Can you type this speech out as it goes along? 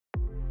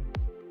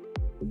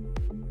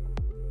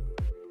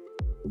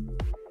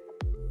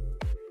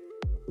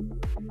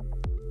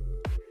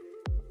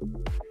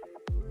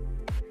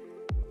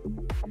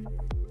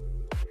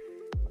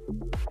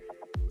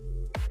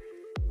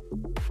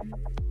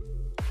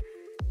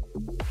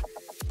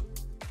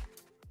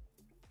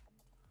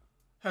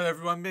Hello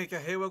everyone, Mika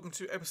here. Welcome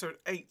to episode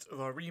 8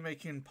 of our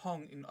Remaking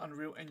Pong in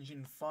Unreal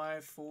Engine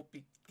 5 for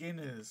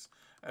beginners.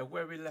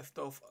 Where we left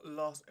off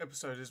last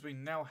episode is we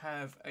now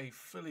have a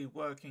fully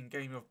working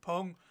game of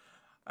Pong,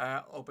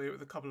 albeit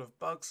with a couple of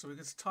bugs, so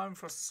it's time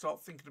for us to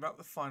start thinking about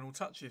the final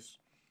touches.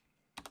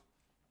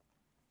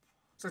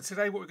 So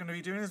today what we're going to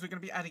be doing is we're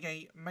going to be adding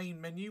a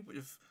main menu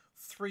with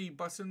 3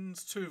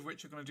 buttons, 2 of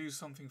which are going to do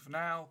something for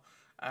now.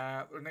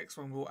 The next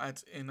one we'll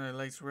add in a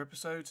later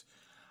episode.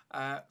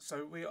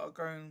 So we are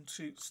going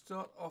to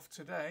start off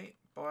today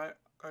by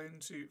going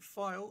to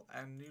File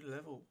and New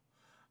Level.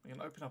 We're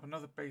going to open up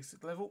another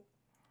basic level,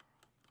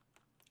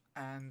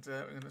 and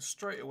we're going to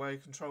straight away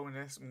Control and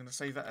S. I'm going to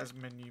save that as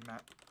Menu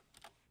Map.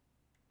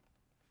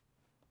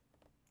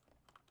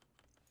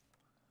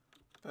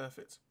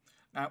 Perfect.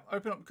 Now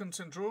open up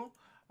Content Drawer,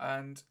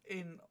 and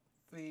in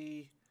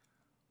the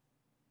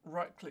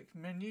right-click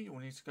menu you will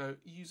need to go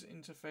User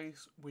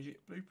Interface Widget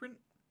Blueprint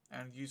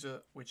and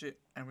User Widget,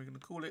 and we're going to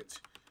call it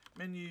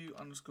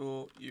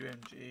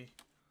menu_UMG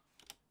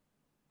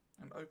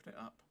and open it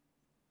up.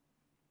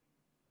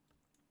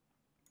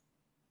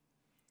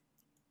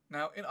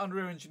 Now in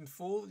Unreal Engine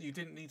 4 you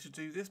didn't need to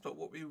do this, but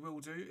what we will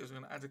do is we're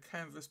going to add a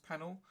canvas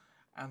panel,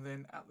 and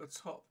then at the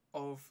top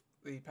of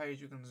the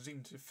page you're going to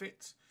zoom to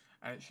fit,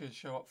 and it should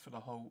show up for the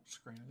whole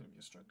screen. Let me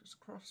just drag this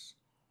across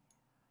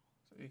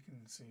so you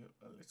can see it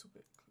a little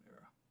bit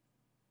clearer.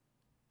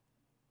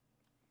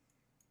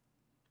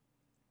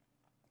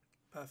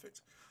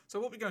 Perfect. So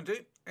what we're going to do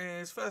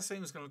is, first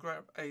thing is going to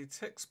grab a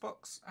text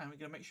box, and we're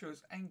going to make sure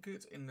it's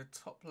anchored in the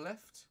top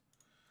left,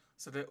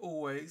 so that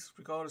always,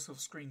 regardless of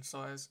screen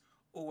size,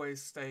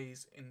 always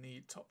stays in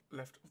the top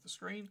left of the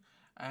screen.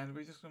 And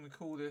we're just going to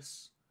call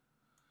this,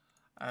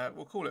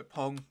 we'll call it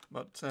Pong,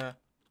 but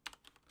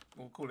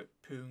we'll call it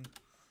Poong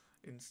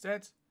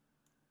instead.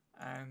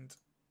 And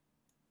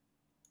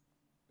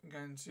I'm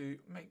going to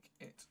make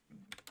it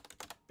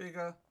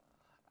bigger.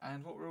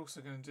 And what we're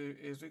also going to do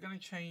is we're going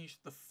to change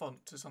the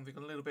font to something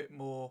a little bit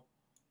more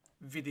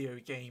video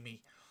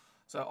gamey.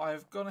 So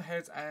I've gone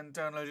ahead and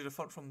downloaded a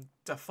font from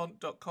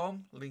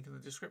dafont.com, link in the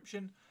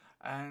description,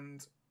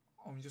 and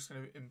I'm just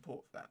going to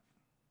import that.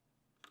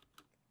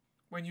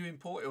 When you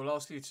import, it will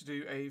ask you to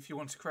do if you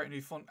want to create a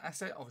new font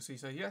asset, obviously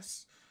say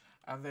yes.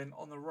 And then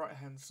on the right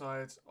hand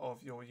side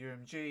of your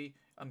UMG,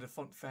 under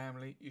font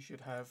family, you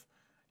should have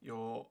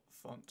your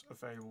font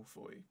available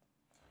for you.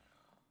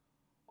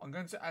 I'm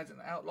going to add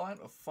an outline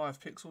of 5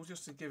 pixels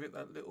just to give it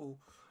that little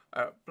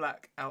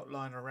black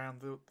outline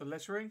around the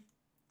lettering.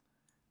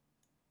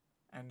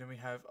 And then we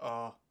have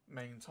our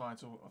main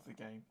title of the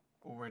game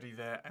already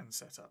there and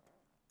set up.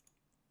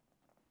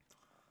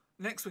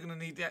 Next we're going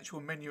to need the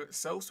actual menu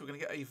itself, so we're going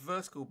to get a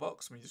vertical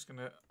box, and we're just going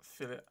to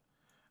fill it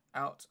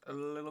out a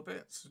little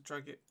bit. So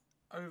drag it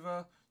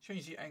over,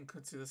 change the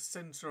anchor to the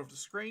center of the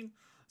screen.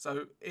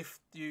 So if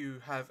you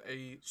have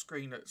a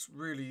screen that's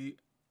really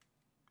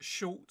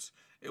short,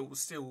 it will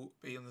still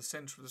be in the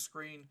center of the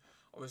screen.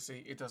 Obviously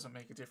it doesn't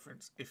make a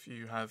difference if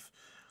you have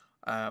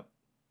a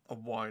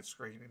wide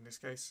screen in this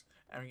case.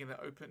 And we're going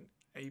to open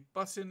a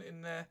button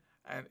in there,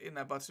 and in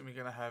that button we're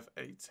going to have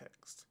a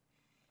text.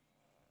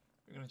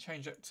 We're going to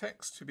change that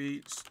text to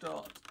be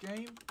Start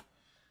Game,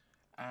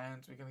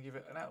 and we're going to give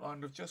it an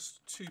outline of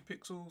just 2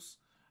 pixels.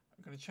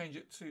 I'm going to change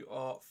it to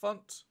our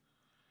font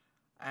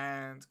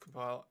and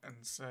compile and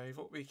save.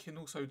 What we can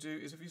also do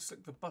is, if you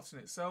select the button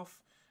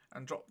itself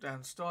and drop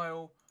down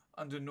Style,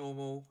 under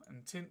Normal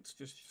and Tint,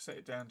 just set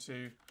it down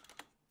to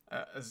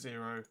a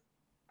 0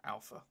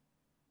 alpha.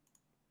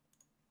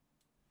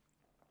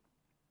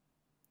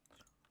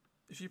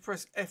 If you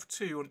press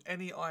F2 on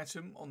any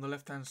item on the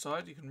left hand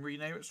side, you can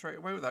rename it straight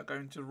away without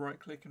going to right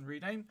click and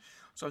rename.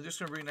 So I'm just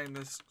going to rename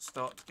this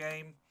Start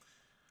Game,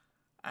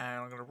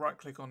 and I'm going to right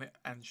click on it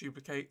and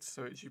duplicate,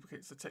 so it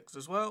duplicates the text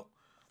as well.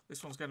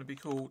 This one's going to be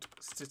called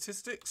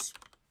Statistics,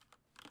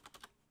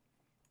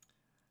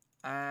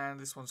 and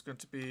this one's going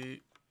to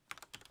be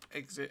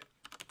Exit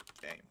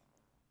Game.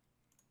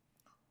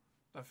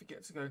 Don't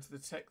forget to go into the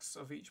text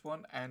of each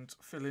one and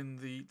fill in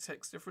the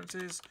text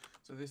differences.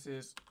 So this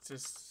is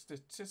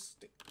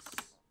Statistics,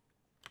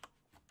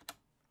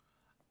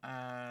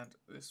 and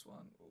this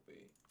one will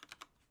be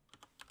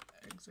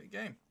Exit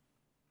Game.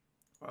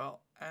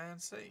 Well,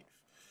 and save.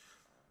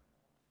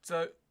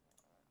 So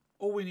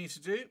all we need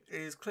to do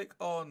is click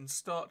on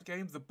Start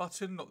Game, the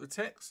button, not the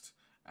text,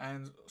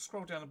 and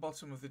scroll down the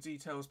bottom of the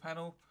details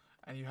panel,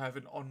 and you have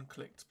an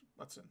on-clicked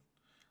button.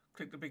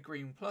 Click the big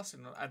green plus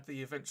and it'll add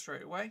the event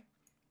straight away.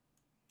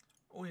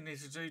 All you need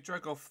to do,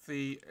 drag off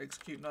the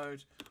execute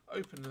node,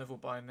 open level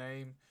by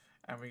name,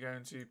 and we're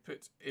going to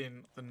put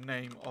in the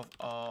name of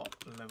our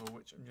level,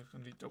 which I'm just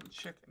going to double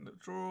check in the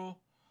drawer,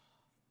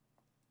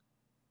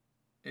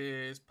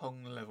 is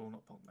Pong level,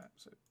 not Pong map,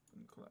 so let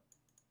me call it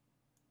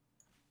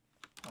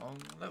Pong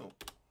level.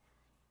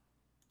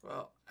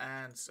 Well,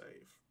 and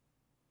save.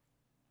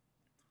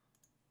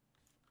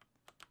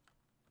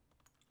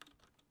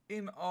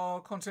 in our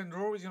content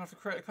drawer, we're going to have to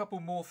create a couple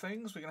more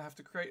things. We're going to have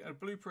to create a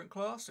blueprint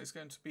class. It's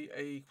going to be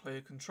a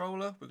player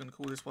controller. We're going to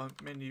call this one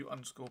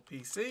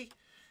menu_PC.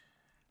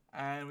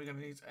 And we're going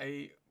to need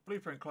a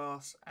blueprint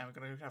class, and we're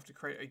going to have to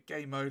create a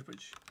game mode,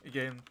 which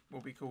again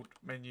will be called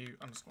menu_GM.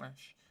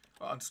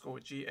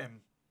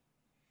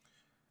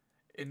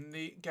 In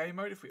the game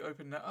mode, if we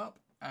open that up,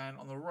 and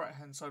on the right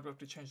hand side we have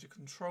to change the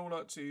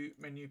controller to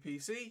menu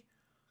PC,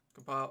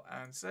 compile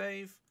and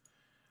save.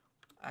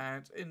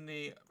 And in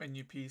the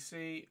menu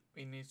PC,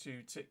 we need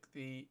to tick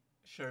the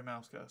show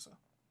mouse cursor.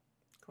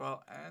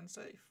 Compile and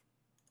save.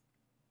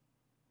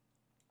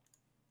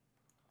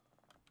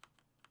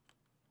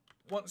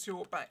 Once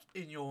you're back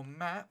in your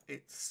map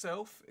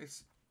itself,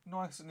 it's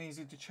nice and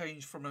easy to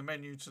change from a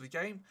menu to the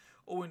game.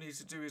 All we need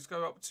to do is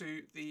go up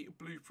to the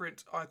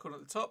blueprint icon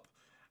at the top,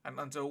 and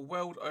under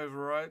World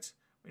Override,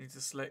 we need to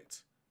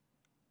select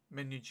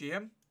Menu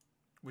GM,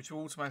 which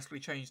will automatically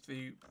change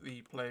the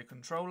player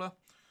controller.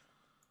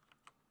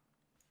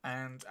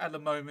 And at the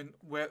moment,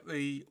 where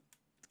the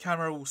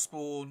camera will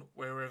spawn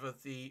wherever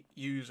the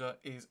user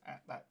is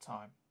at that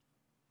time.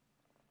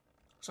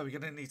 So we're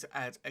going to need to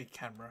add a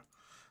camera.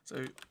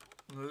 So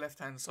on the left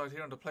hand side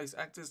here under Place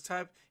Actors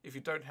tab, if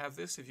you don't have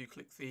this, if you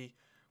click the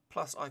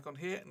plus icon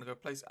here and go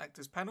Place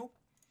Actors panel,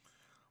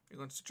 you're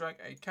going to drag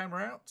a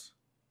camera out,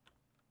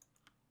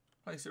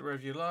 place it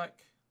wherever you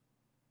like.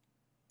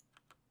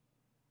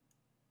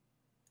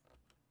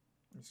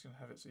 I'm just going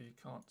to have it so you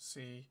can't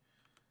see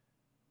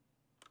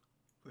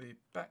the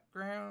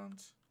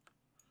background,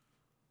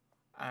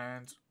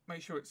 and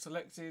make sure it's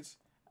selected,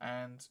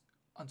 and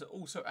under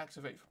also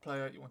activate for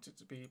player you want it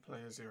to be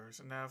player 0.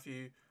 So now if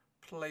you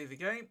play the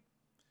game,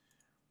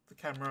 the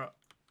camera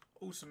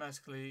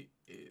automatically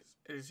is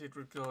edited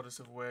regardless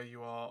of where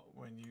you are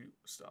when you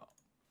start.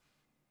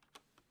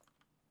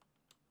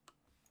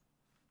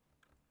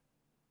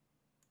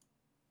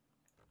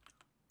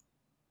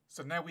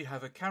 So now we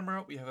have a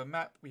camera, we have a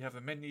map, we have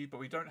a menu, but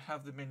we don't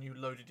have the menu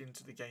loaded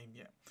into the game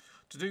yet.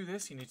 To do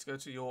this, you need to go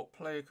to your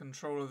player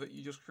controller that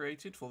you just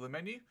created for the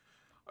menu,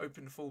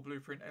 open Full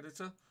Blueprint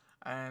Editor,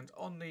 and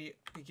on the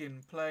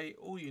Begin Play,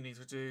 all you need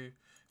to do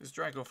is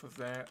drag off of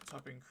there,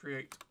 type in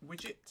Create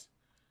Widget,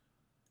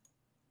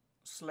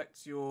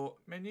 select your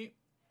menu,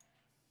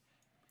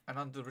 and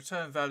under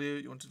Return Value,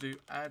 you want to do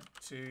Add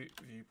to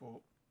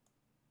Viewport.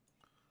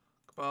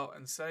 Compile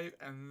and save,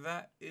 and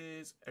that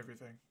is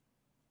everything.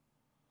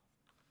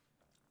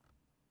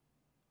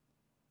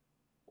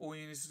 All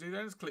you need to do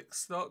then is click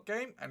Start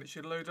Game, and it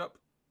should load up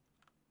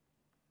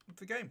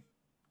the game.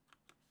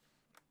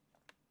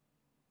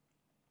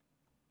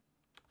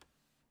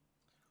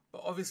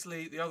 But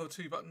obviously the other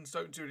two buttons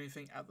don't do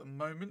anything at the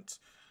moment.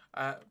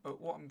 But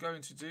what I'm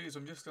going to do is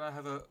I'm just going to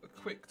have a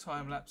quick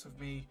time lapse of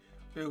me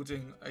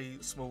building a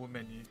small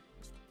menu.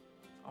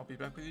 I'll be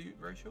back with you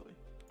very shortly.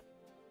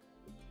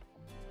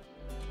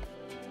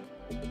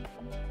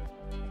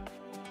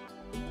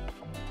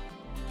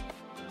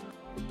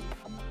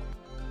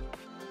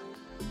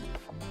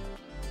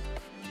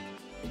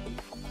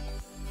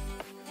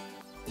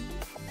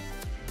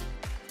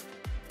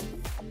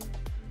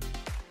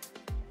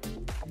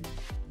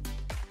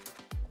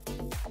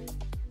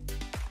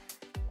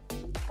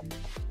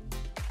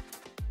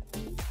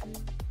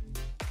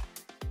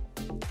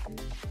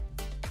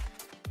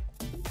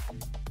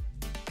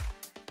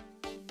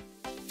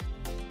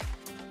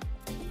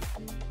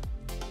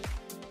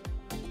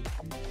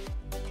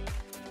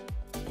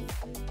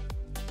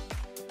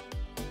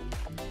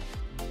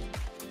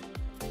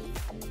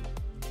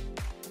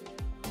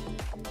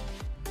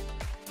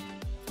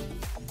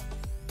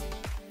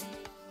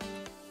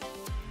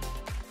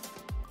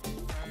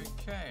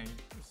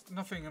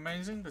 Nothing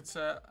amazing, but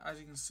as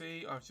you can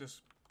see, I've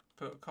just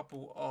put a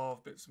couple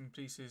of bits and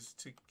pieces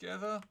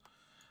together,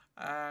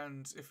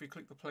 and if we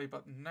click the play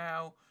button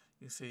now,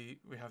 you see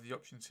we have the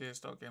options here: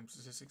 start game,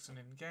 statistics, and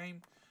in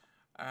game.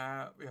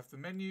 We have the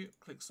menu,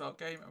 click start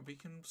game, and we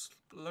can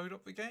load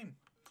up the game.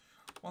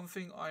 One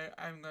thing I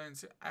am going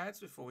to add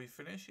before we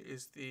finish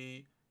is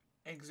the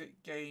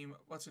exit game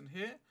button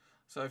here.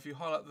 So if you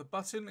highlight the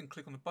button and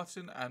click on the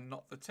button and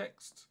not the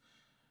text,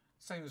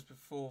 same as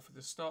before for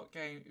the start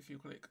game, if you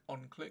click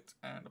on clicked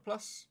and a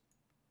plus,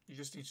 you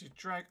just need to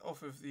drag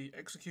off of the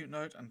execute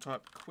node and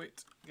type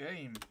quit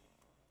game.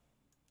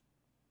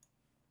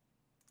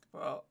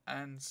 Well,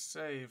 and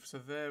save. So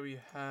there we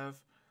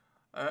have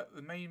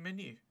the main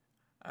menu.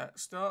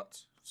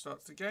 Starts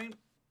the game,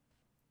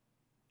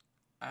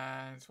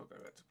 and so I'll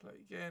go back to play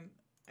again.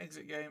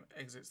 Exit game,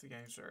 exits the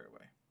game straight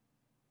away.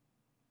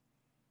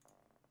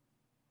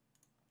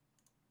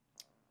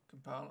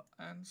 Compile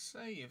and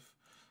save.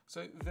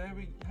 So there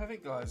we have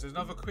it, guys. There's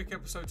another quick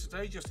episode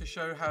today just to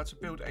show how to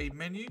build a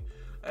menu.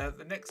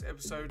 The next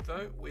episode,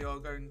 though, we are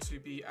going to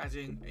be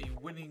adding a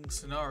winning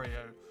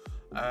scenario,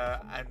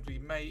 and we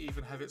may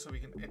even have it so we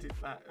can edit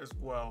that as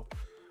well.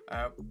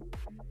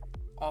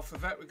 After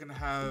that, we're going to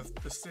have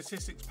the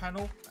statistics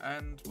panel,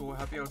 and we'll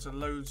be able to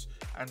load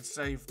and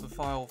save the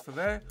file for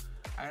there.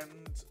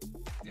 And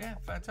yeah,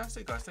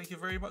 fantastic guys, thank you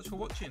very much for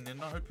watching, and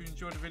I hope you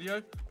enjoyed the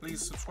video.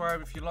 Please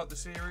subscribe if you like the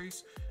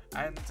series,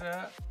 and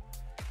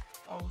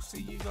I'll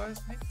see you guys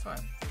next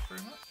time. Thank you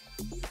very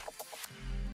much.